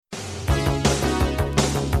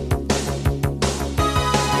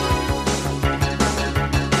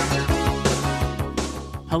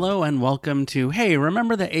Hello and welcome to Hey,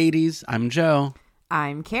 Remember the 80s? I'm Joe.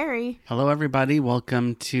 I'm Carrie. Hello, everybody.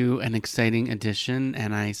 Welcome to an exciting edition.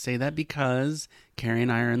 And I say that because Carrie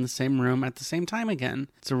and I are in the same room at the same time again.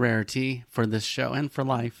 It's a rarity for this show and for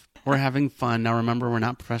life. We're having fun. Now, remember, we're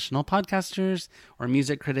not professional podcasters or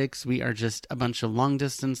music critics. We are just a bunch of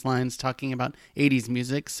long-distance lines talking about 80s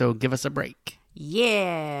music, so give us a break.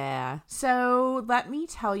 Yeah. So let me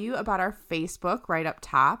tell you about our Facebook right up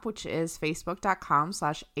top, which is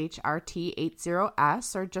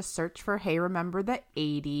facebook.com/HRT80S, or just search for Hey, Remember the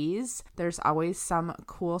 80s. There's always some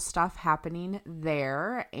cool stuff happening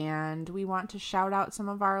there, and we want to shout out some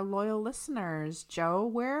of our loyal listeners. Joe,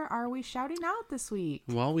 where are we shouting out this week?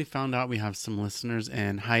 Well, we found out we have some listeners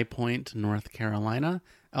in High Point, North Carolina,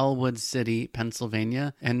 Elwood City,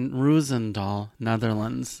 Pennsylvania, and Roosendaal,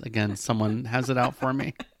 Netherlands. Again, someone has it out for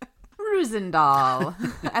me. Roosendaal.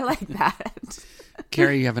 I like that.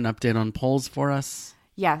 Carrie, you have an update on polls for us?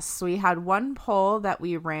 Yes, we had one poll that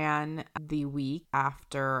we ran the week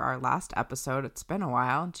after our last episode. It's been a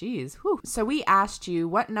while. Geez. Whew. So we asked you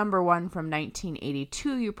what number one from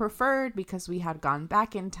 1982 you preferred, because we had gone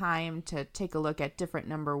back in time to take a look at different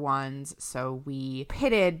number ones. So we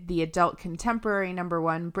pitted the adult contemporary number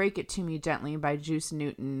one, Break It To Me Gently by Juice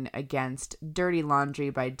Newton, against Dirty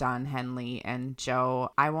Laundry by Don Henley. And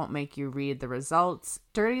Joe, I won't make you read the results.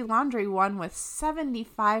 Dirty Laundry won with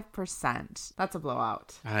 75%. That's a blowout.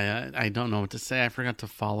 I don't know what to say. I forgot to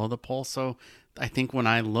follow the poll, so I think when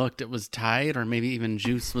I looked, it was tied, or maybe even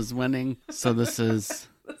Juice was winning. So this is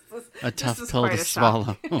a tough pill to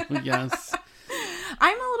swallow. Yes.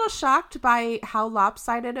 I'm a little shocked by how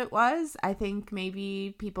lopsided it was. I think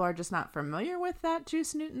maybe people are just not familiar with that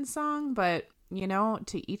Juice Newton song, but you know,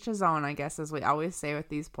 to each his own, I guess, as we always say with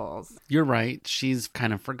these polls. You're right. She's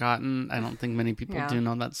kind of forgotten. I don't think many people do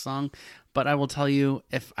know that song. But I will tell you,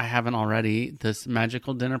 if I haven't already, this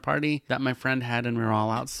magical dinner party that my friend had, and we were all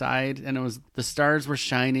outside, and it was, the stars were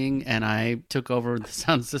shining, and I took over the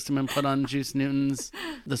sound system and put on Juice Newton's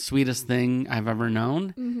The Sweetest Thing I've Ever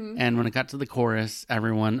Known. Mm-hmm. And when it got to the chorus,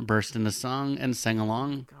 everyone burst into song and sang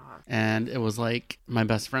along. God. And it was like my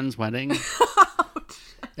best friend's wedding.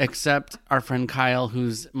 Except our friend Kyle,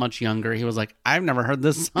 who's much younger, he was like, I've never heard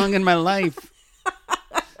this song in my life.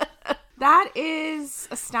 That is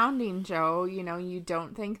astounding, Joe. You know, you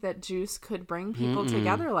don't think that Juice could bring people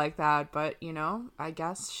together like that, but, you know, I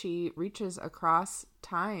guess she reaches across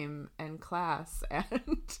time and class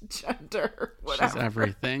and gender, whatever. She's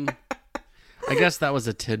everything. I guess that was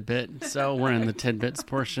a tidbit, so we're in the tidbits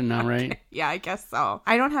portion now, right? Okay. Yeah, I guess so.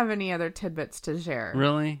 I don't have any other tidbits to share.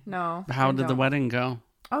 Really? No. How did the wedding go?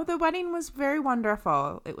 Oh, the wedding was very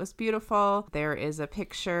wonderful. It was beautiful. There is a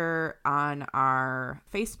picture on our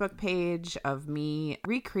Facebook page of me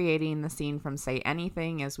recreating the scene from Say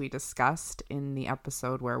Anything, as we discussed in the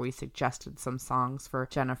episode where we suggested some songs for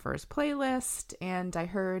Jennifer's playlist. And I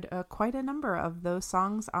heard quite a number of those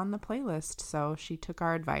songs on the playlist, so she took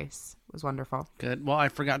our advice. It was wonderful. Good. Well, I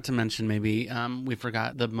forgot to mention, maybe we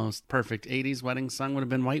forgot the most perfect 80s wedding song would have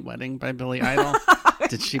been White Wedding by Billy Idol.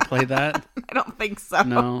 Did she play that? I don't think so.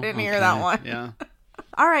 No. Didn't hear that one. Yeah.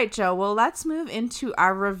 All right, Joe. Well, let's move into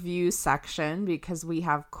our review section, because we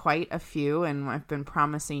have quite a few, and I've been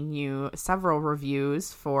promising you several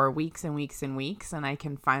reviews for weeks and weeks and weeks, and I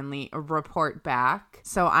can finally report back.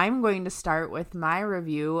 So I'm going to start with my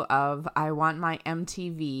review of I Want My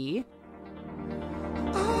MTV.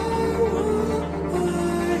 I want my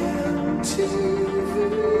MTV.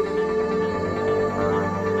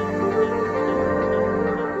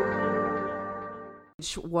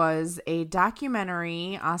 Which was a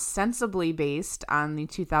documentary ostensibly based on the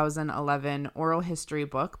 2011 oral history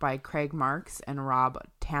book by Craig Marks and Rob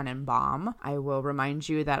Tannenbaum. I will remind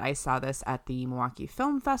you that I saw this at the Milwaukee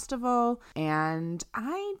Film Festival, and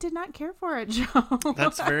I did not care for it, Joe.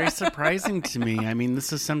 That's very surprising to me. I mean,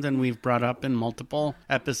 this is something we've brought up in multiple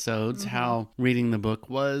episodes, how reading the book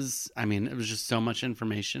was, I mean, it was just so much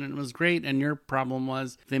information, and it was great. And your problem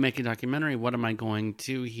was, if they make a documentary, what am I going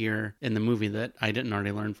to hear in the movie that I didn't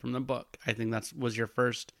already learn from the book? I think that was your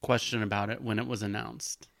first question about it when it was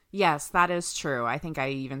announced. Yes, that is true. I think I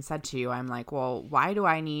even said to you, I'm like, well, why do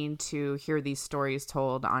I need to hear these stories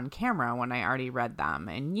told on camera when I already read them?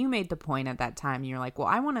 And you made the point at that time. You're like, well,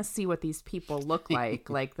 I want to see what these people look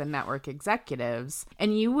like the network executives.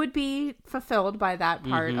 And you would be fulfilled by that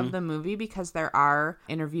part of the movie, because there are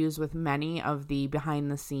interviews with many of the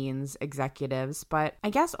behind the scenes executives. But I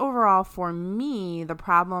guess overall for me, the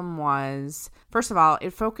problem was, first of all,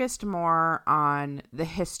 it focused more on the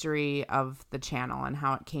history of the channel and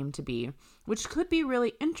how it came to be, which could be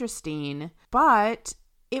really interesting, but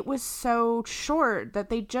it was so short that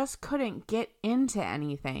they just couldn't get into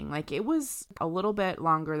anything. Like, it was a little bit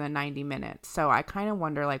longer than 90 minutes. So I kind of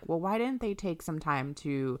wonder, like, well, why didn't they take some time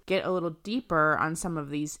to get a little deeper on some of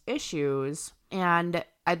these issues? And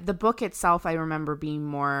the book itself, I remember being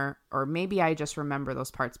more, or maybe I just remember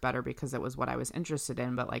those parts better because it was what I was interested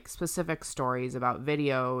in, but like specific stories about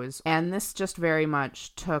videos. And this just very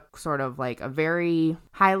much took sort of like a very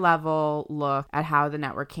high level look at how the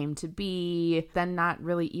network came to be, then not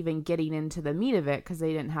really even getting into the meat of it because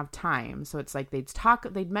they didn't have time. So it's like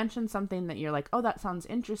they'd mention something that you're like, oh, that sounds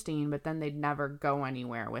interesting, but then they'd never go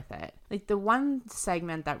anywhere with it. Like the one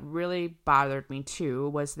segment that really bothered me too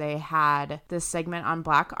was they had this segment on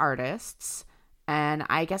Black artists. And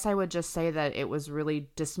I guess I would just say that it was really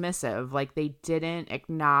dismissive. Like they didn't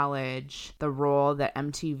acknowledge the role that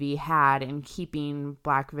MTV had in keeping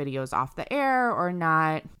Black videos off the air, or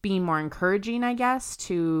not being more encouraging, I guess,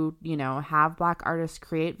 to, you know, have Black artists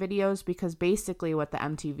create videos, because basically what the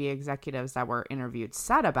MTV executives that were interviewed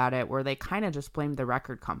said about it were they kind of just blamed the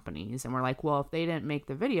record companies and were like, well, if they didn't make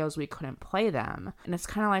the videos, we couldn't play them. And it's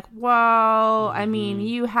kind of like, well, I mean,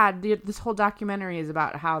 you had this whole documentary is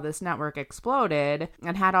about how this network exploded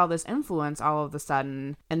and had all this influence all of a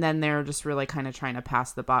sudden, and then they're just really kind of trying to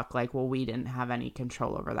pass the buck, like, well, we didn't have any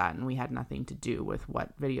control over that and we had nothing to do with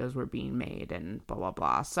what videos were being made and blah blah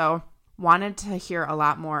blah. So wanted to hear a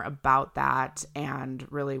lot more about that, and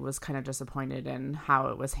really was kind of disappointed in how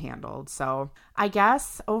it was handled. So I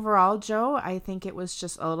guess overall, Joe, I think it was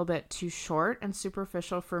just a little bit too short and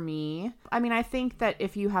superficial for me. I mean, I think that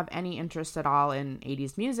if you have any interest at all in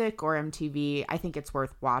 80s music or MTV, I think it's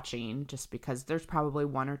worth watching, just because there's probably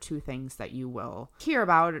one or two things that you will hear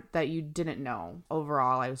about that you didn't know.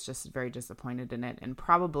 Overall, I was just very disappointed in it and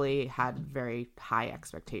probably had very high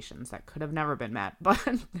expectations that could have never been met, but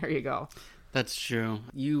there you go. That's true.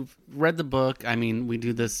 You've read the book. I mean, we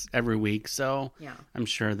do this every week, so yeah. I'm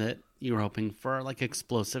sure that you were hoping for like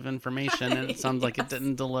explosive information, and it sounds like it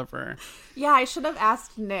didn't deliver. Yeah, I should have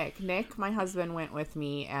asked Nick. Nick, my husband, went with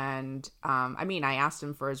me, and I asked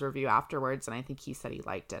him for his review afterwards, and I think he said he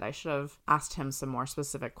liked it. I should have asked him some more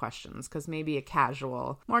specific questions, because maybe a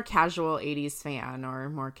more casual 80s fan or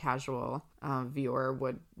more casual viewer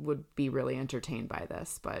would be really entertained by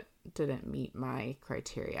this, but didn't meet my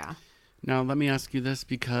criteria. Now, let me ask you this,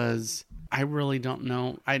 because I really don't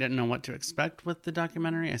know. I didn't know what to expect with the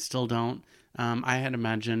documentary. I still don't. I had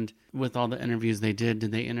imagined with all the interviews they did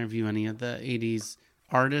they interview any of the 80s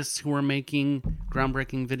artists who were making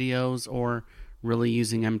groundbreaking videos or really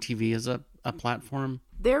using MTV as a platform?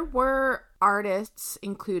 There were artists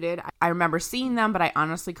included. I remember seeing them, but I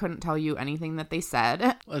honestly couldn't tell you anything that they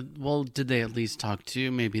said. Well, did they at least talk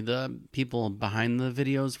to maybe the people behind the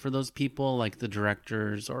videos for those people, like the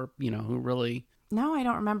directors, or, you know, who really... No, I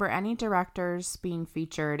don't remember any directors being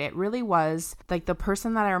featured. It really was like the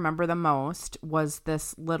person that I remember the most was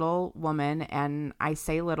this little woman, and I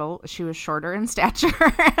say little, she was shorter in stature,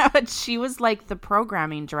 but she was like the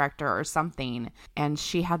programming director or something, and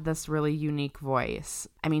she had this really unique voice.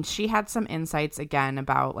 I mean, she had some insights again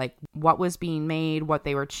about like what was being made, what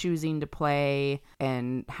they were choosing to play,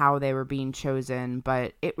 and how they were being chosen,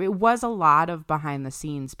 but it was a lot of behind the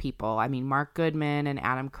scenes people. I mean, Mark Goodman and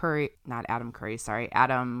Adam Goodman.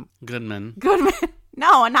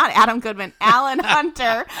 No, not Adam Goodman. Alan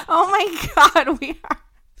Hunter. Oh my God, we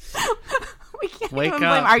can't Wake even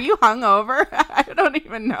up. blame. Are you hungover? I don't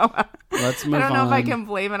even know. Let's move on. I don't know if I can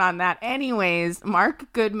blame it on that. Anyways,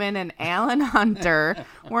 Mark Goodman and Alan Hunter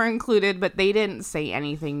were included, but they didn't say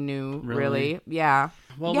anything new, really. Yeah.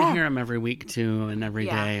 Well, we hear them every week too, and every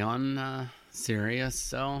day on Sirius,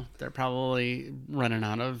 so they're probably running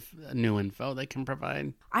out of new info they can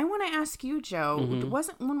provide. I want to ask you, Joe,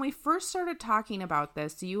 when we first started talking about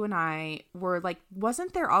this, you and I were like,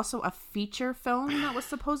 wasn't there also a feature film that was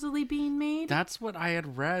supposedly being made? That's what I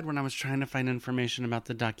had read when I was trying to find information about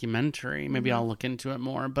the documentary. Maybe I'll look into it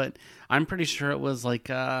more, but I'm pretty sure it was like,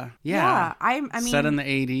 I mean, set in the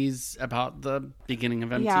 80s about the beginning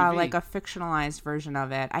of MTV. Yeah, like a fictionalized version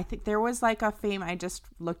of it. I think there was like I just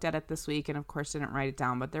looked at it this week and of course didn't write it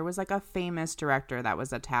down, but there was like a famous director that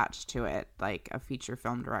was attached to it, like a feature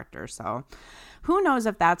film director. So who knows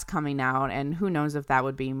if that's coming out, and who knows if that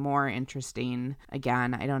would be more interesting.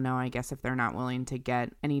 Again, I don't know. I guess if they're not willing to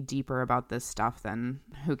get any deeper about this stuff, then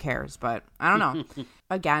who cares? But I don't know.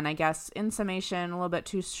 Again, I guess in summation, a little bit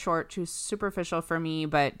too short, too superficial for me,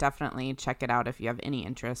 but definitely check it out if you have any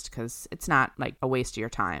interest, because it's not like a waste of your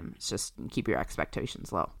time. It's just keep your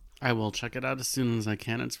expectations low. I will check it out as soon as I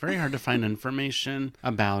can. It's very hard to find information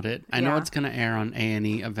about it. I know it's going to air on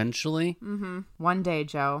A&E eventually. One day,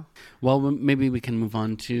 Joe. Well, maybe we can move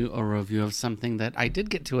on to a review of something that I did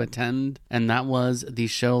get to attend, and that was the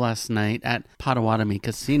show last night at Potawatomi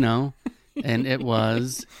Casino. And it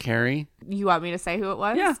was, Carrie? You want me to say who it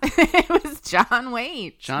was? Yeah. It was John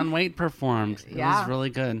Waite. John Waite performed. It was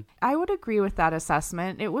really good. I would agree with that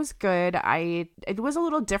assessment. It was good. It was a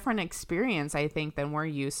little different experience, I think, than we're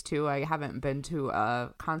used to. I haven't been to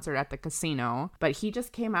a concert at the casino, but he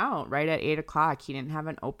just came out right at 8 o'clock. He didn't have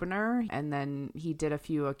an opener, and then he did a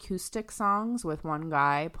few acoustic songs with one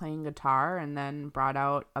guy playing guitar, and then brought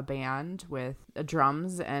out a band with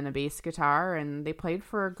drums and a bass guitar, and they played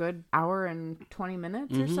for a good hour and 20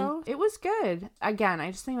 minutes or so. It was good. Again,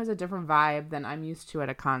 I just think it was a different vibe than I'm used to at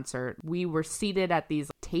a concert. We were seated at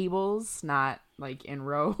these tables, not like in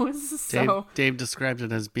rows. So Dave described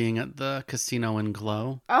it as being at the casino in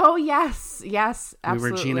Glow. Oh, yes, absolutely.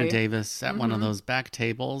 We were Gina Davis at one of those back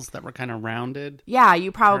tables that were kind of rounded. Yeah,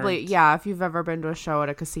 you probably, if you've ever been to a show at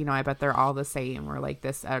a casino, I bet they're all the same. Or like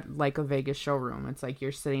this at like a Vegas showroom. It's like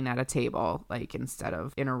you're sitting at a table, like instead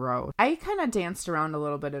of in a row. I kind of danced around a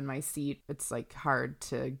little bit in my seat. It's like hard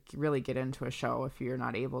to really get into a show if you're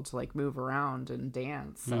not able to like move around and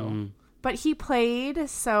dance. So. But he played a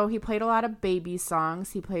lot of Baby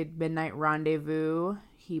songs. He played Midnight Rendezvous.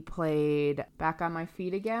 He played Back on My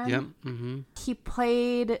Feet Again. Yep. Mm-hmm. He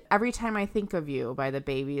played Every Time I Think of You by the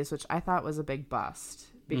Babies, which I thought was a big bust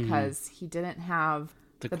because he didn't have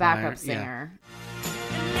the backup singer. Yeah.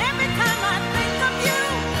 And every time I think of you,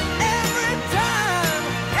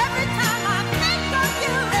 every time I think of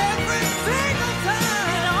you, every single time,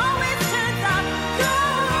 it always turns out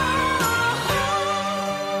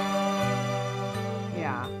good.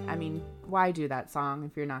 Yeah, I mean, why do that song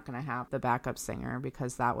if you're not going to have the backup singer?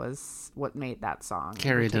 Because that was what made that song.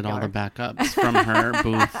 Carrie did all the backups from her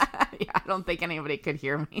booth. Yeah, I don't think anybody could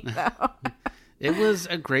hear me, though. It was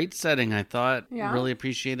a great setting, I thought. Yeah. Really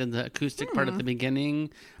appreciated the acoustic part at the beginning.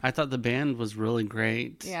 I thought the band was really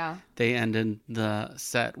great. Yeah. They ended the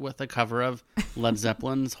set with a cover of Led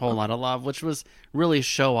Zeppelin's Whole Lotta Love, which was really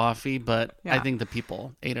show-offy, but I think the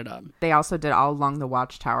people ate it up. They also did All Along the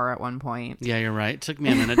Watchtower at one point. Yeah, you're right. It took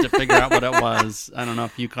me a minute to figure out what it was. I don't know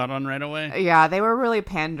if you caught on right away. Yeah, they were really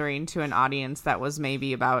pandering to an audience that was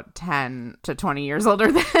maybe about 10 to 20 years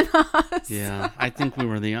older than us. Yeah, I think we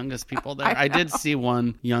were the youngest people there. I did see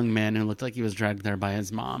one young man who looked like he was dragged there by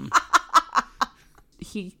his mom.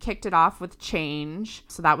 He kicked it off with Change,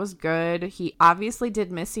 so that was good. He obviously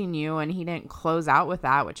did Missing You, and he didn't close out with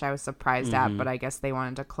that, which I was surprised at, but I guess they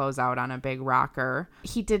wanted to close out on a big rocker.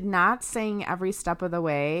 He did not sing Every Step of the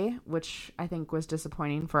Way, which I think was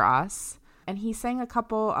disappointing for us. And he sang a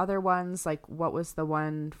couple other ones, like what was the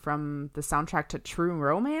one from the soundtrack to True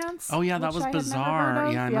Romance? Oh, yeah, that was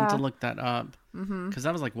bizarre. Yeah, I meant to look that up. Because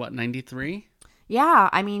that was like, what, 93? Yeah,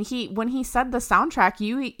 I mean, when he said the soundtrack,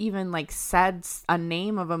 you even like said a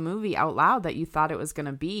name of a movie out loud that you thought it was going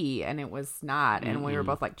to be, and it was not. And we were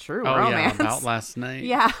both like, True Romance. Yeah, About Last Night.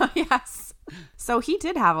 Yeah, yes. So he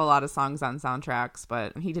did have a lot of songs on soundtracks,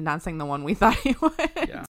 but he did not sing the one we thought he would.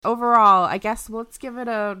 Yeah. Overall, I guess let's give it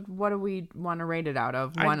what do we want to rate it out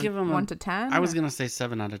of? I'd give him 1 to 10? I was going to say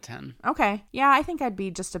 7 out of 10. Okay. Yeah, I think I'd be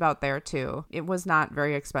just about there too. It was not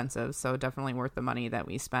very expensive, so definitely worth the money that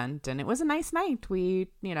we spent. And it was a nice night. We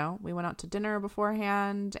went out to dinner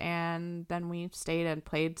beforehand, and then we stayed and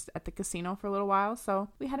played at the casino for a little while. So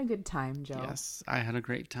we had a good time, Joe. Yes, I had a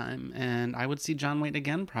great time. And I would see John Waite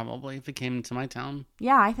again probably if it came to my town.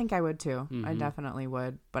 Yeah, I think I would too. I definitely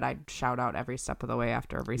would. But I'd shout out every step of the way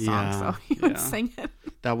after every song, so he would sing it.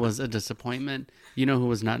 That was a disappointment. You know who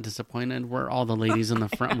was not disappointed? Were all the ladies in the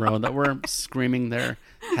front row that were screaming their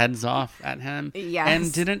heads off at him. Yes.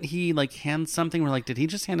 And didn't he like hand something? We're like, did he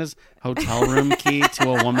just hand his hotel room key to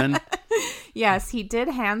a woman? Yes, he did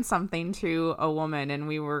hand something to a woman, and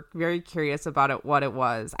we were very curious about what it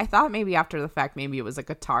was. I thought maybe after the fact, maybe it was a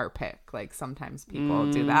guitar pick. Like sometimes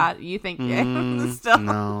people do that. You think still?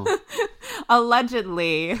 No.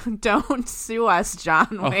 Allegedly, don't sue us,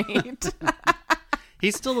 John Waite. He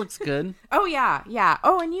still looks good. Oh, yeah. Yeah.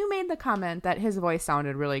 Oh, and you made the comment that his voice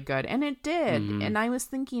sounded really good. And it did. And I was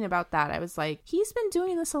thinking about that. I was like, he's been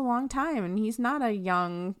doing this a long time. And he's not a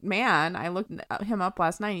young man. I looked him up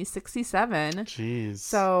last night. He's 67. Jeez.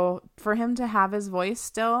 So for him to have his voice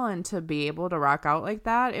still and to be able to rock out like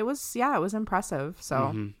that, it was impressive.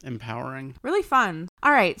 So empowering. Really fun.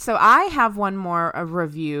 All right. So I have one more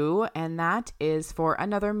review. And that is for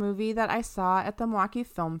another movie that I saw at the Milwaukee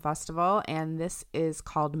Film Festival. And this is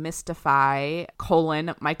called Mystify: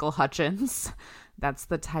 Michael Hutchence. That's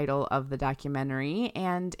the title of the documentary,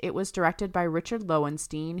 and it was directed by Richard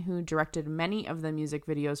Lowenstein, who directed many of the music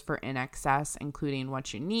videos for INXS, including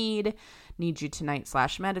What You Need You Tonight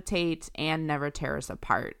 / Meditate, and Never Tear Us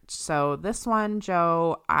Apart. So this one,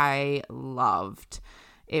 Joe, I loved.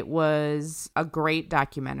 It was a great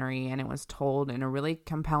documentary, and it was told in a really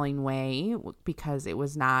compelling way because there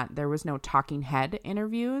was no talking head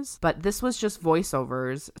interviews, but this was just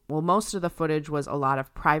voiceovers. Well, most of the footage was a lot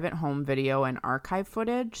of private home video and archive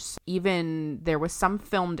footage. Even there was some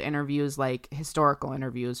filmed interviews, like historical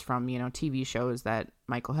interviews from, TV shows that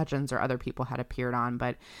Michael Hutchence or other people had appeared on,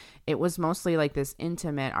 but it was mostly like this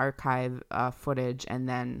intimate archive footage, and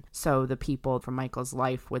then so the people from Michael's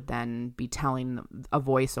life would then be telling a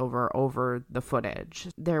voiceover over the footage.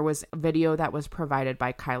 There was a video that was provided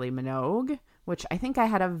by Kylie Minogue, which I think I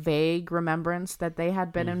had a vague remembrance that they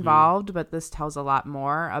had been involved, but this tells a lot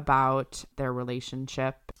more about their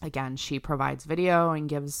relationship. Again, she provides video and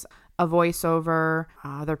gives a voiceover.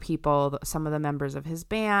 Other people, some of the members of his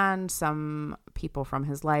band, some people from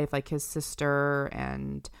his life, like his sister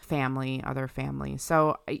and other family.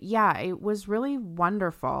 So yeah, it was really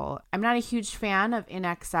wonderful. I'm not a huge fan of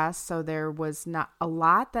INXS, so there was not a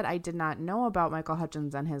lot that I did not know about Michael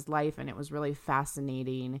Hutchence and his life, and it was really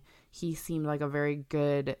fascinating. He seemed like a very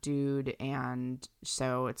good dude, and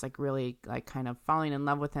so it's like really like kind of falling in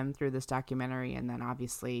love with him through this documentary, and then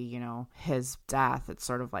obviously, his death, it's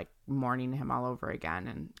sort of like mourning him all over again.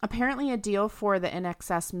 And apparently a deal for the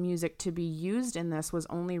INXS music to be used in this was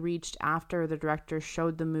only reached after the director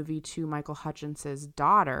showed the movie to Michael Hutchence's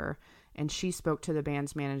daughter, and she spoke to the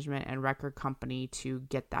band's management and record company to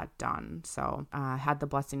get that done. So had the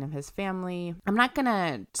blessing of his family. I'm not going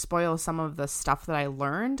to spoil some of the stuff that I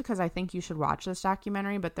learned because I think you should watch this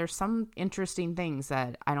documentary, but there's some interesting things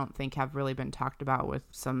that I don't think have really been talked about, with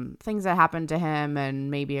some things that happened to him,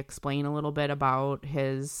 and maybe explain a little bit about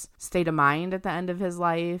his state of mind at the end of his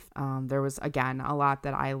life. There was, again, a lot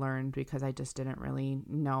that I learned because I just didn't really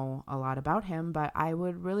know a lot about him, but I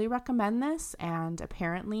would really recommend this. And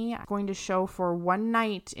apparently I'm going to show for one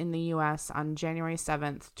night in the US on January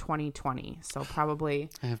 7th, 2020. So probably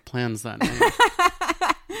I have plans that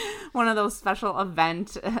night. One of those special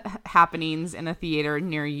event happenings in a theater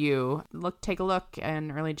near you. Take a look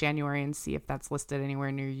in early January and see if that's listed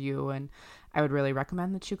anywhere near you. And I would really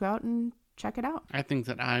recommend that you go out and check it out. I think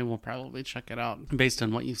that I will probably check it out based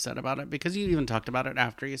on what you said about it, because you even talked about it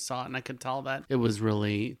after you saw it, and I could tell that it was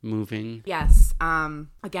really moving. Yes.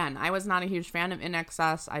 Again, I was not a huge fan of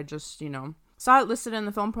INXS. I just, saw it listed in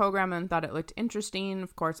the film program and thought it looked interesting.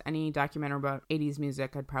 Of course, any documentary about 80s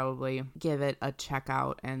music, I'd probably give it a check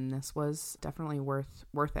out, and this was definitely worth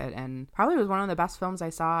it, and probably was one of the best films I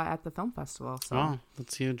saw at the film festival. So, oh,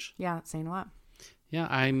 that's huge. Yeah, it's saying a lot. Yeah,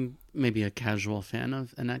 I'm maybe a casual fan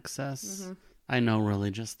of INXS. Mm-hmm. I know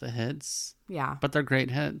really just the hits. Yeah. But they're great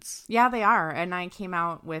hits. Yeah, they are. And I came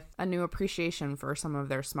out with a new appreciation for some of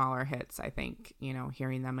their smaller hits. I think,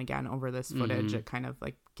 hearing them again over this footage, it kind of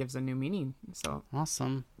like gives a new meaning. So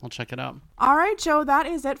awesome. I'll check it out. All right, Joe, that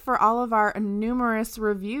is it for all of our numerous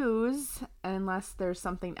reviews. Unless there's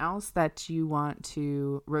something else that you want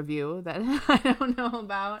to review that I don't know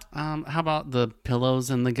about. How about the pillows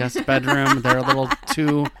in the guest bedroom? They're a little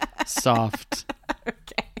too soft.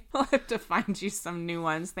 Okay. I'll have to find you some new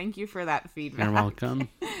ones. Thank you for that feedback. You're welcome.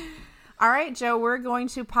 All right, Joe, we're going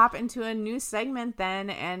to pop into a new segment then,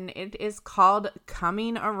 and it is called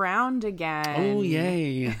Coming Around Again. Oh,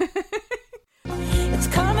 yay. It's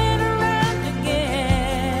coming around again.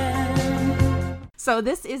 So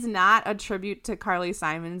this is not a tribute to Carly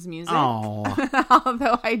Simon's music, oh.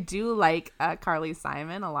 Although I do like Carly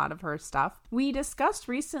Simon, a lot of her stuff. We discussed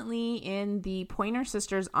recently in the Pointer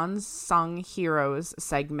Sisters Unsung Heroes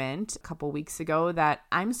segment a couple weeks ago that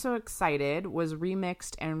I'm So Excited was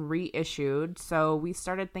remixed and reissued. So we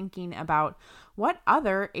started thinking about what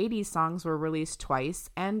other 80s songs were released twice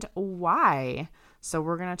and why. So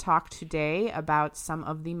we're going to talk today about some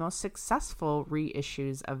of the most successful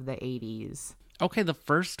reissues of the 80s. Okay, the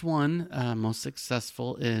first one, most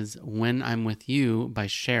successful, is When I'm With You by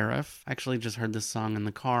Sheriff. I actually just heard this song in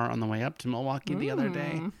the car on the way up to Milwaukee the other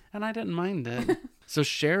day, and I didn't mind it. So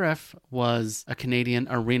Sheriff was a Canadian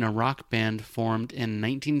arena rock band formed in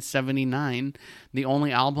 1979. The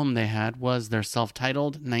only album they had was their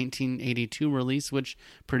self-titled 1982 release, which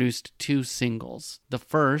produced 2 singles. The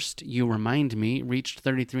first, You Remind Me, reached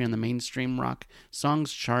 33 on the mainstream rock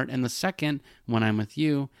songs chart, and the second, When I'm With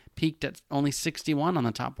You, peaked at only 61 on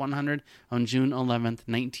the top 100 on June 11th,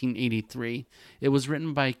 1983. It was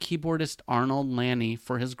written by keyboardist Arnold Lanni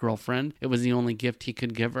for his girlfriend. It was the only gift he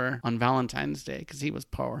could give her on Valentine's Day because he was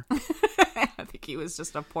poor. think he was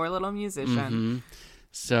just a poor little musician.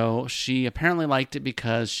 So she apparently liked it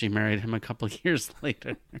because she married him a couple years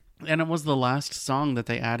later. And it was the last song that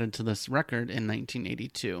they added to this record in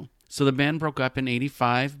 1982. So the band broke up in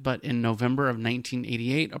 85, but in November of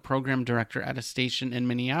 1988, a program director at a station in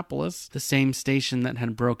Minneapolis, the same station that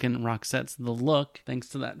had broken Roxette's The Look, thanks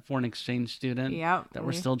to that foreign exchange student that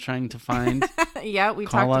we're still trying to find. Yeah, we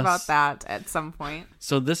talked about that at some point.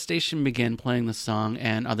 So this station began playing the song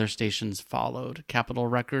and other stations followed. Capitol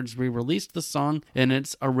Records re-released the song in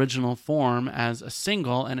its original form as a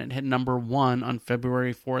single, and it hit number 1 on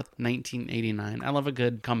February 4th, 1989. I love a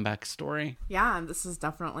good comeback story. Yeah, and this is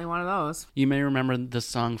definitely one of those. You may remember the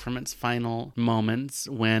song from its final moments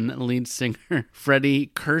when lead singer Freddie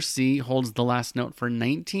Kersey holds the last note for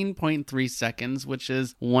 19.3 seconds, which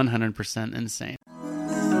is 100% insane.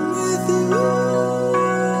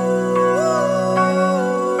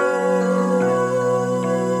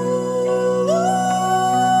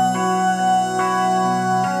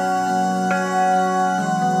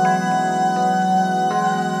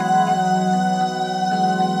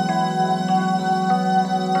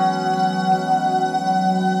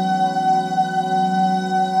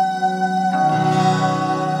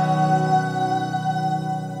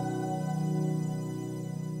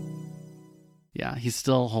 Yeah, he's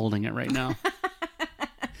still holding it right now.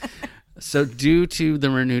 So due to the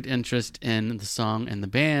renewed interest in the song and the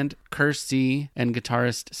band, Kersey and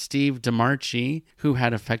guitarist Steve DeMarchi, who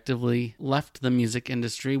had effectively left the music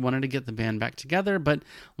industry, wanted to get the band back together, but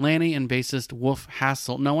Lanny and bassist Wolf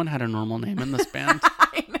Hassel, no one had a normal name in this band.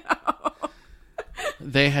 I know.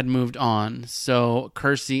 They had moved on, so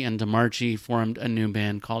Kersey and DeMarchi formed a new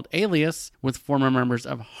band called Alias with former members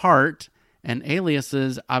of Heart, and Alias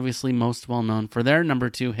is obviously most well known for their number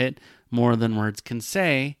 2 hit, More Than Words Can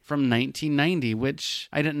Say, from 1990, which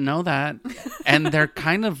I didn't know that. And they're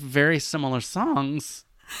kind of very similar songs.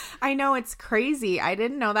 I know, it's crazy. I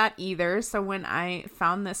didn't know that either. So when I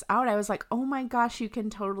found this out, I was like, oh my gosh, you can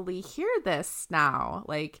totally hear this now.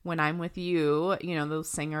 Like When I'm With You, you know, the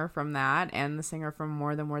singer from that and the singer from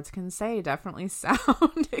More Than Words Can Say definitely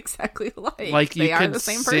sound exactly alike. Like you they could are the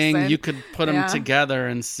same sing, person. you could put them together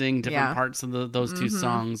and sing different Yeah. parts of those two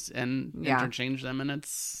songs and interchange them, and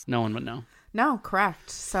no one would know. No, correct.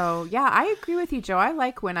 So, yeah, I agree with you, Joe. I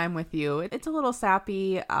like When I'm With You. It's a little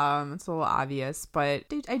sappy. It's a little obvious, but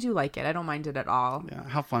I do like it. I don't mind it at all. Yeah,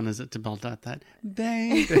 how fun is it to belt out that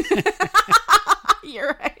baby?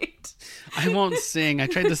 You're right. I won't sing. I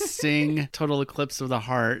tried to sing Total Eclipse of the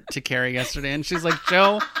Heart to Carrie yesterday, and she's like,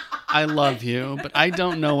 Joe, I love you, but I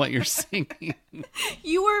don't know what you're singing.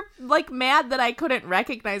 You were like mad that I couldn't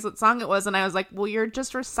recognize what song it was, and I was like, well, you're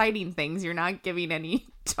just reciting things. You're not giving any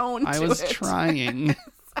tone to it. I was trying.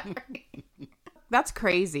 Sorry. That's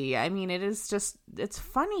crazy. I mean, it's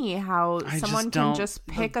funny how someone can just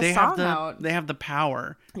pick a song out. They have the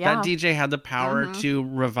power. Yeah. That DJ had the power to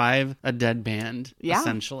revive a dead band,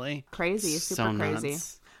 essentially. Crazy. Super So crazy.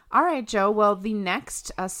 nuts. All right, Joe. Well, the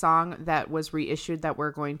next song that was reissued that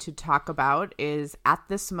we're going to talk about is At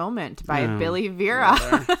This Moment by Billy Vera.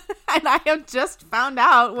 And I have just found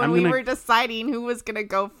out when we were deciding who was going to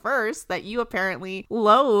go first that you apparently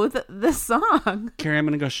loathe the song. Carrie, I'm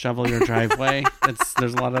going to go shovel your driveway.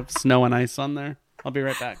 There's a lot of snow and ice on there. I'll be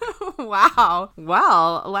right back. Wow.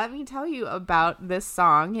 Well, let me tell you about this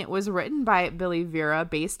song. It was written by Billy Vera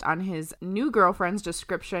based on his new girlfriend's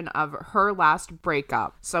description of her last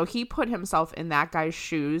breakup. So he put himself in that guy's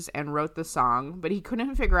shoes and wrote the song, but he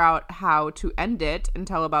couldn't figure out how to end it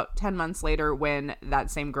until about 10 months later when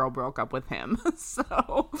that same girl broke up with him.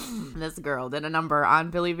 So this girl did a number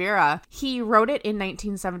on Billy Vera. He wrote it in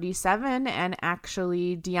 1977, and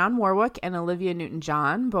actually Dionne Warwick and Olivia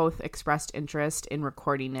Newton-John both expressed interest in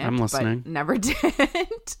recording it, I'm listening. but never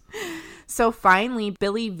did. So finally,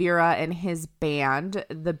 Billy Vera and his band,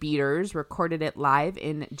 The Beaters, recorded it live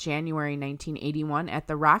in January 1981 at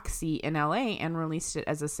the Roxy in LA and released it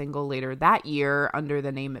as a single later that year under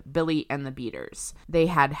the name Billy and the Beaters. They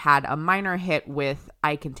had a minor hit with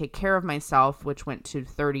I Can Take Care of Myself, which went to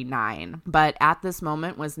 39, but At This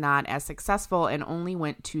Moment was not as successful and only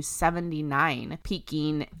went to 79,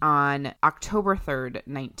 peaking on October 3rd,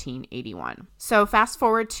 1981. So fast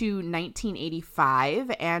forward to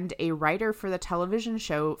 1985, and a writer writer for the television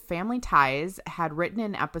show Family Ties had written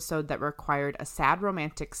an episode that required a sad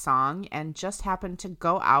romantic song and just happened to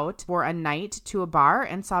go out for a night to a bar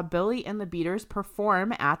and saw Billy and the Beaters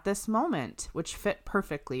perform at this moment, which fit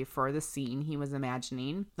perfectly for the scene he was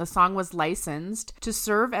imagining. The song was licensed to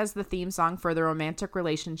serve as the theme song for the romantic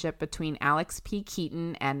relationship between Alex P.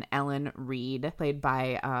 Keaton and Ellen Reed, played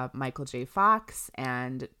by Michael J. Fox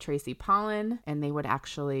and Tracy Pollan, and they would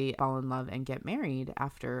actually fall in love and get married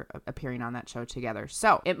after appearing on that show together.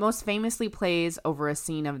 So it most famously plays over a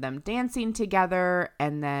scene of them dancing together,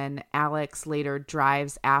 and then Alex later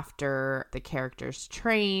drives after the character's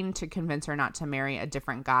train to convince her not to marry a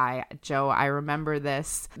different guy. Joe, I remember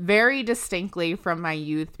this very distinctly from my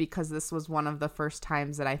youth because this was one of the first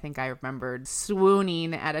times that I think I remembered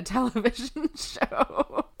swooning at a television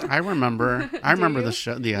show. I remember you?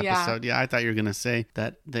 the episode. Yeah, I thought you were going to say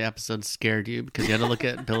that the episode scared you because you had to look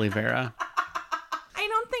at Billy Vera. I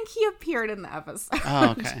don't think he appeared in the episode.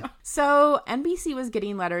 Oh, okay. So NBC was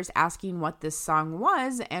getting letters asking what this song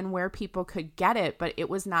was and where people could get it, but it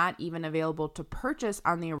was not even available to purchase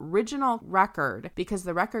on the original record because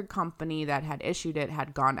the record company that had issued it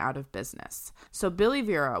had gone out of business. So Billy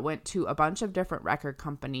Vera went to a bunch of different record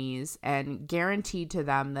companies and guaranteed to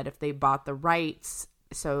them that if they bought the rights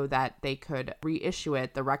so that they could reissue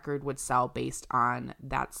it, the record would sell based on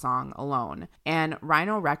that song alone. And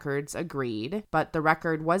Rhino Records agreed, but the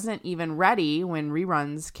record wasn't even ready when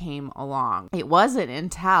reruns came along. It wasn't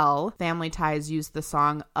until Family Ties used the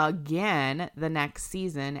song again the next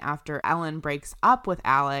season after Ellen breaks up with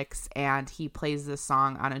Alex and he plays the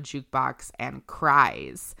song on a jukebox and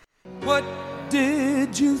cries. What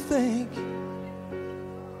did you think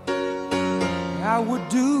I would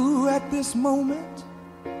do at this moment?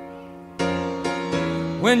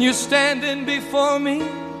 When you're standing before me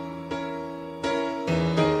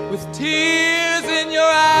with tears in your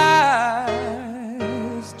eyes,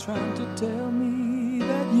 trying to tell me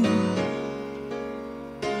that you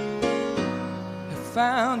have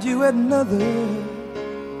found you another,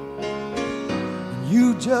 and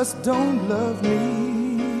you just don't love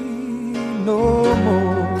me no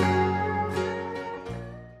more.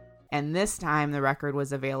 And this time the record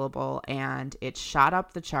was available and it shot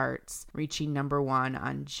up the charts, reaching number 1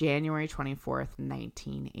 on January 24th,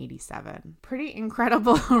 1987. Pretty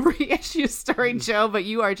incredible reissue story, Joe, but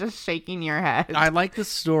you are just shaking your head. I like the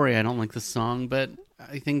story. I don't like the song, but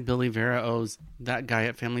I think Billy Vera owes that guy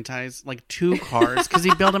at Family Ties like 2 cars because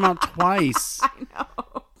he bailed him out twice. I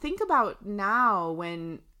know. Think about now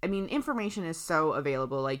when, I mean, information is so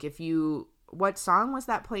available. Like what song was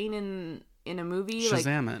that playing in a movie?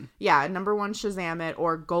 Shazam like, it. Yeah, number 1, Shazam it,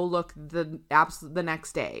 or go look the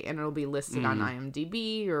next day and it'll be listed on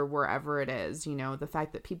IMDb or wherever it is. You know, the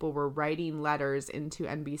fact that people were writing letters into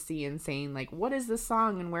NBC and saying like, what is this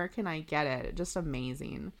song and where can I get it? Just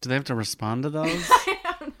amazing. Do they have to respond to those? I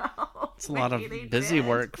don't know. It's a lot of busy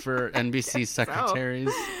work for NBC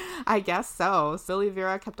secretaries. I guess so. Billy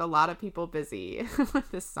Vera kept a lot of people busy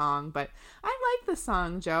with this song, but I like the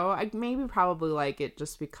song, Joe. I probably like it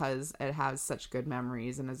just because it has such good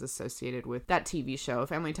memories and is associated with that TV show.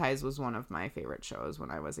 Family Ties was one of my favorite shows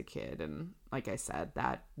when I was a kid, and like I said,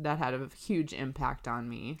 that had a huge impact on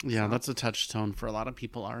me. Yeah, that's a touchstone for a lot of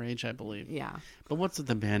people our age, I believe. Yeah. But what's with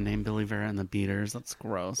the band name Billy Vera and the Beaters? That's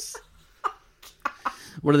gross.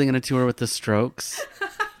 What are they going to tour with, the Strokes?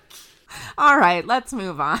 All right, let's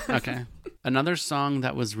move on. Okay. Another song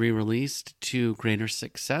that was re-released to greater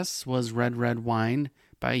success was Red Red Wine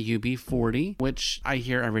by UB40, which I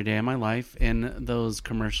hear every day of my life in those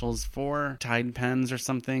commercials for Tide Pens or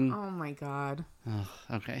something. Oh my God. Ugh,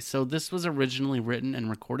 okay, so this was originally written and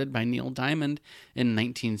recorded by Neil Diamond in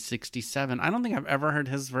 1967. I don't think I've ever heard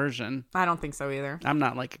his version. I don't think so either. I'm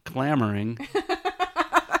not like clamoring.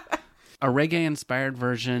 A reggae-inspired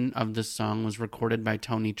version of this song was recorded by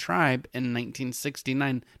Tony Tribe in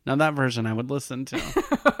 1969. Now that version I would listen to.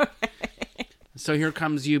 So here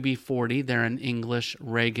comes UB40. They're an English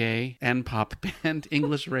reggae and pop band.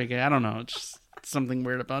 English reggae. I don't know. It's just something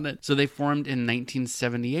weird about it. So they formed in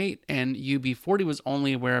 1978, and UB40 was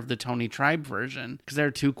only aware of the Tony Tribe version because they're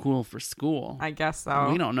too cool for school. I guess so.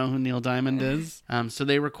 We don't know who Neil Diamond is. So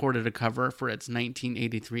they recorded a cover for its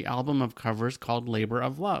 1983 album of covers called Labor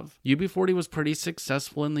of Love. UB40 was pretty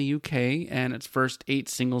successful in the UK, and its first 8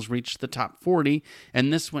 singles reached the top 40,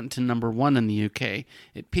 and this went to number 1 in the UK.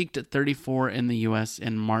 It peaked at 34 in the US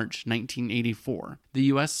in March 1984. The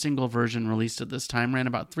US single version released at this time ran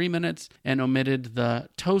about 3 minutes and omitted the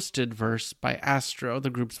Toasted verse by Astro, the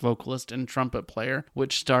group's vocalist and trumpet player,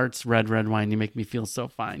 which starts Red Red Wine, you make me feel so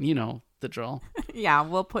fine. You know the drill. Yeah,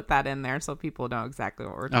 we'll put that in there so people know exactly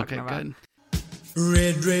what we're talking about. Okay, good.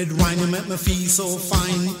 Red, red wine, you make me feel so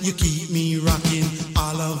fine. You keep me rocking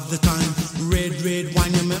all of the time. Red, red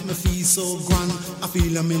wine, you make me feel so grand. I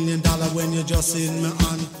feel $1 million when you're just in my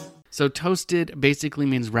hand. So toasted basically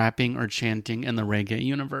means rapping or chanting in the reggae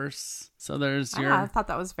universe. So there's your I thought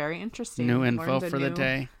that was very interesting. new info Learned a for the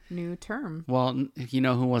day. New term. Well, you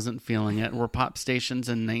know who wasn't feeling it? Were pop stations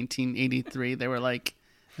in 1983. They were like,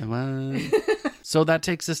 what? So that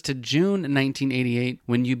takes us to June 1988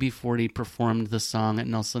 when UB40 performed the song at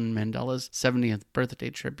Nelson Mandela's 70th birthday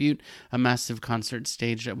tribute, a massive concert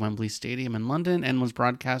staged at Wembley Stadium in London and was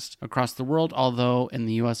broadcast across the world, although in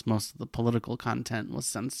the US most of the political content was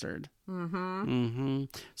censored.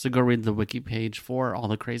 So go read the wiki page for all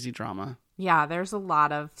the crazy drama. Yeah, there's a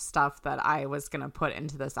lot of stuff that I was going to put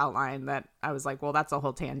into this outline that I was like, well, that's a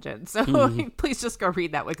whole tangent. So please just go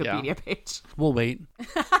read that Wikipedia page. We'll wait.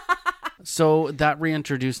 So that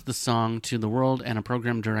reintroduced the song to the world, and a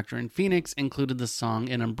program director in Phoenix included the song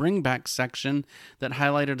in a bring back section that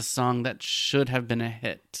highlighted a song that should have been a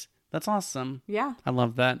hit. That's awesome. Yeah. I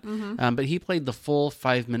love that. But he played the full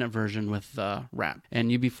 5-minute version with rap.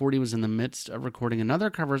 And UB40 was in the midst of recording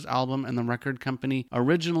another covers album, and the record company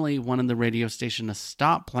originally wanted the radio station to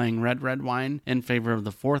stop playing Red Red Wine in favor of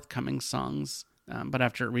the forthcoming songs. But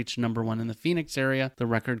after it reached number 1 in the Phoenix area, the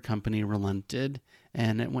record company relented,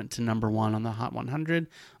 and it went to number 1 on the Hot 100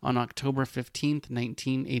 on October 15th,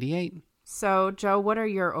 1988. So, Joe, what are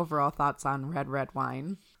your overall thoughts on Red Red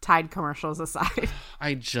Wine? Tide commercials aside.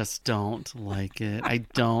 I just don't like it. I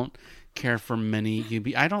don't care for many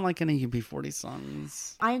I don't like any UB40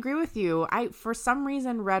 songs. I agree with you. For some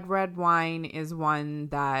reason, Red Red Wine is one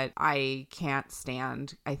that I can't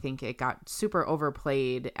stand. I think it got super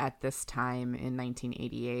overplayed at this time in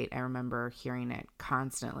 1988. I remember hearing it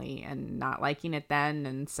constantly and not liking it then,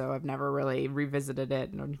 and so I've never really revisited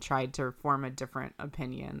it and tried to form a different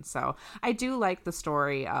opinion. So I do like the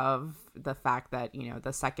story of the fact that, you know,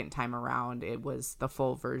 the second time around it was the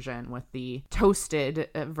full version with the toasted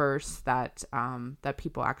verse that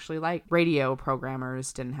people actually like. Radio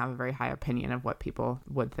programmers didn't have a very high opinion of what people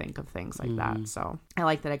would think of things like that. So I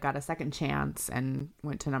like that it got a second chance and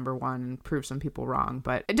went to number 1 and proved some people wrong,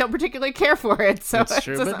 but I don't particularly care for it, so it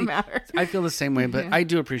doesn't matter. I feel the same way, but I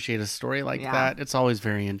do appreciate a story like that. It's always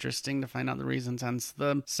very interesting to find out the reasons, hence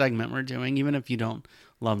the segment we're doing, even if you don't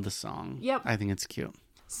love the song. Yep. I think it's cute.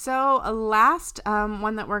 So last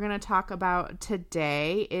one that we're going to talk about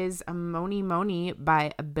today is Mony Mony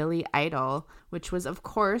by Billy Idol, which was, of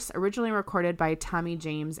course, originally recorded by Tommy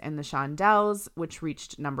James and the Shondells, which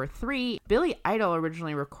reached number 3. Billy Idol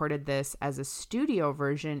originally recorded this as a studio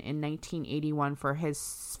version in 1981 for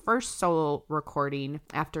his first solo recording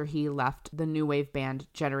after he left the new wave band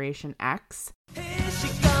Generation X. Here she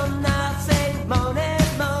come now, say money,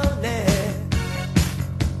 money.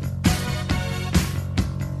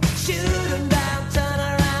 Shoot 'em down, turn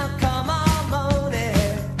around, come on, money.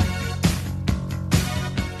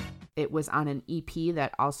 It was on an EP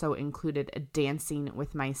that also included Dancing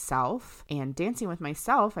with Myself. And Dancing with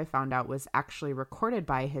Myself, I found out, was actually recorded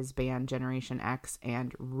by his band Generation X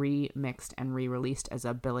and remixed and re-released as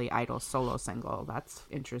a Billy Idol solo single. That's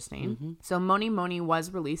interesting. So Mony Mony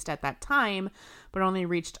was released at that time, but only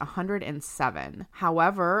reached 107.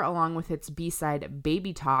 However, along with its B-side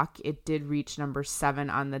Baby Talk, it did reach number 7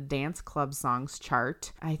 on the Dance Club Songs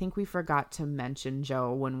chart. I think we forgot to mention,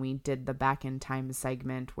 Joe, when we did the Back in Time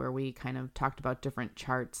segment where we kind of talked about different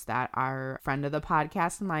charts, that our friend of the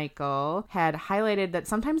podcast, Michael, had highlighted that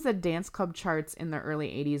sometimes the dance club charts in the early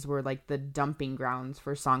 80s were like the dumping grounds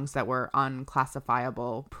for songs that were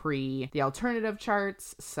unclassifiable pre the alternative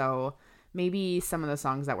charts. So maybe some of the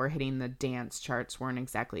songs that were hitting the dance charts weren't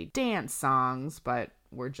exactly dance songs, but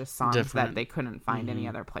were just songs that they couldn't find any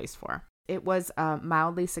other place for. It was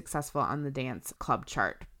mildly successful on the dance club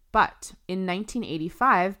chart. But in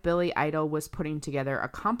 1985, Billy Idol was putting together a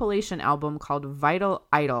compilation album called Vital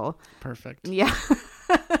Idol. Perfect. Yeah.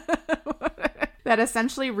 That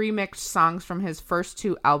essentially remixed songs from his first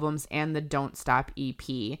 2 albums and the Don't Stop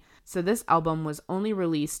EP. So this album was only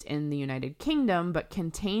released in the United Kingdom, but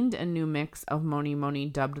contained a new mix of Mony Mony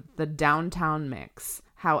dubbed the Downtown Mix.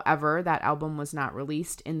 However, that album was not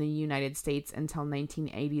released in the United States until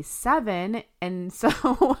 1987, and so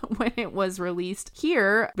when it was released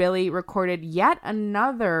here, Billy recorded yet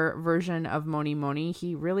another version of Mony Mony.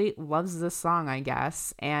 He really loves this song, I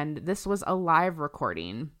guess, and this was a live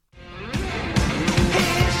recording.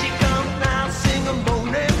 Here she comes now, sing a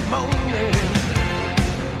money, money.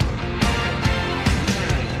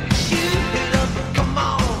 Shoot it up, come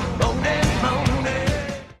on, money, money.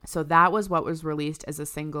 So So that was what was released as a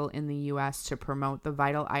single in the US to promote the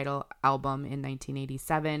Vital Idol album in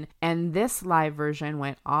 1987. And this live version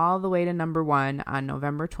went all the way to number 1 on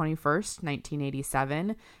November 21st,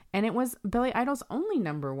 1987. And it was Billy Idol's only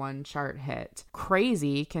number 1 chart hit.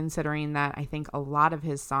 Crazy, considering that I think a lot of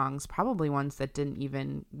his songs, probably ones that didn't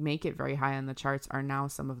even make it very high on the charts, are now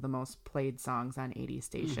some of the most played songs on 80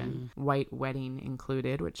 Station. White Wedding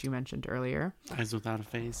included, which you mentioned earlier. Eyes Without a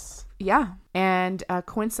Face. Yeah. And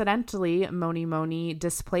coincidentally, Moni Moni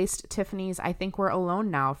displaced Tiffany's I Think We're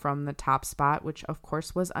Alone Now from the top spot, which of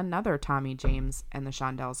course was another Tommy James and the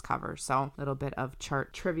Shondells cover. So a little bit of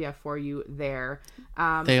chart trivia for you there.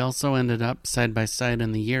 They also ended up side by side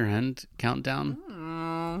in the year-end countdown.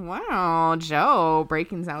 Wow, Joe,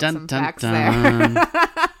 breaking out some facts dun. there.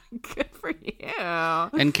 Good for you.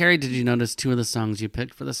 And Carrie, did you notice 2 of the songs you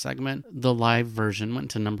picked for the segment? The live version went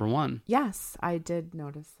to number 1. Yes, I did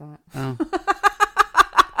notice that. Oh.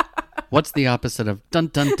 What's the opposite of dun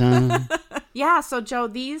dun dun? Yeah, so Joe,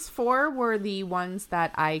 these 4 were the ones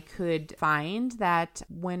that I could find that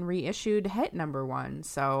when reissued hit number 1.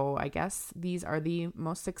 So I guess these are the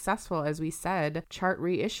most successful, as we said, chart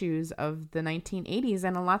reissues of the 1980s,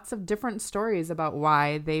 and lots of different stories about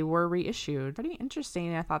why they were reissued. Pretty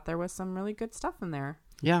interesting. I thought there was some really good stuff in there.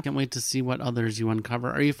 Yeah, can't wait to see what others you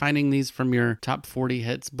uncover. Are you finding these from your top 40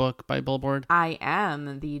 hits book by Billboard? I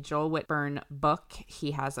am. The Joel Whitburn book,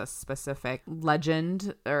 he has a specific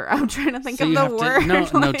legend, or I'm trying to think of the word.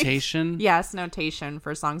 Notation? Yes, notation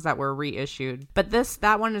for songs that were reissued. But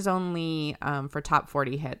that one is only for top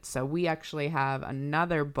 40 hits. So we actually have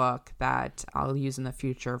another book that I'll use in the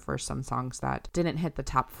future for some songs that didn't hit the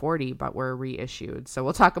top 40 but were reissued. So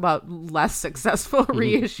we'll talk about less successful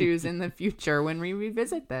reissues in the future when we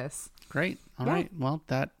revisit this. Great. All right. Well,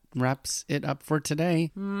 that wraps it up for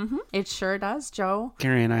today. It sure does, Joe.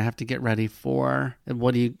 Carrie and I have to get ready for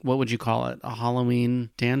what would you call it? A Halloween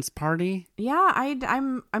dance party? Yeah,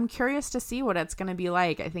 I'm curious to see what it's going to be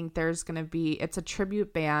like. I think it's a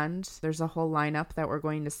tribute band. There's a whole lineup that we're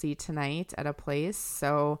going to see tonight at a place.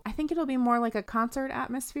 So I think it'll be more like a concert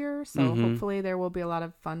atmosphere. So hopefully there will be a lot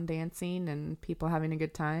of fun dancing and people having a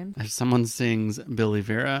good time. If someone sings Billy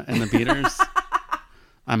Vera and the Beaters,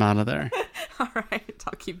 I'm out of there. All right,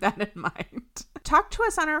 I'll keep that in mind. Talk to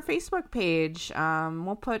us on our Facebook page.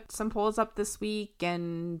 We'll put some polls up this week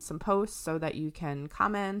and some posts so that you can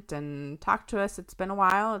comment and talk to us. It's been a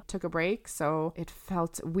while. It took a break, so it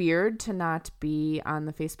felt weird to not be on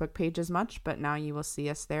the Facebook page as much, but now you will see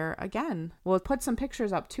us there again. We'll put some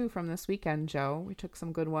pictures up too from this weekend, Joe. We took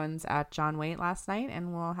some good ones at John Waite last night,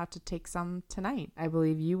 and we'll have to take some tonight. I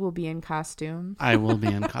believe you will be in costume. I will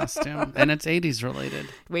be in costume, and it's 80s related.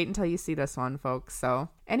 Wait until you see this one, folks. So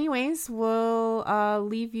anyways, we'll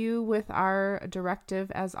leave you with our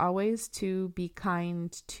directive, as always, to be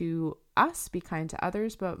kind to us, be kind to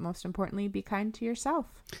others, but most importantly, be kind to yourself.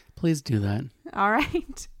 Please do that. All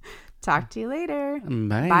right. Talk to you later.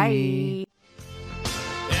 Bye. Bye.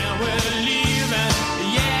 And we're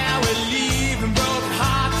leaving broken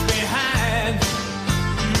hearts behind.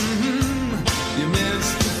 You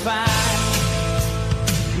mystify.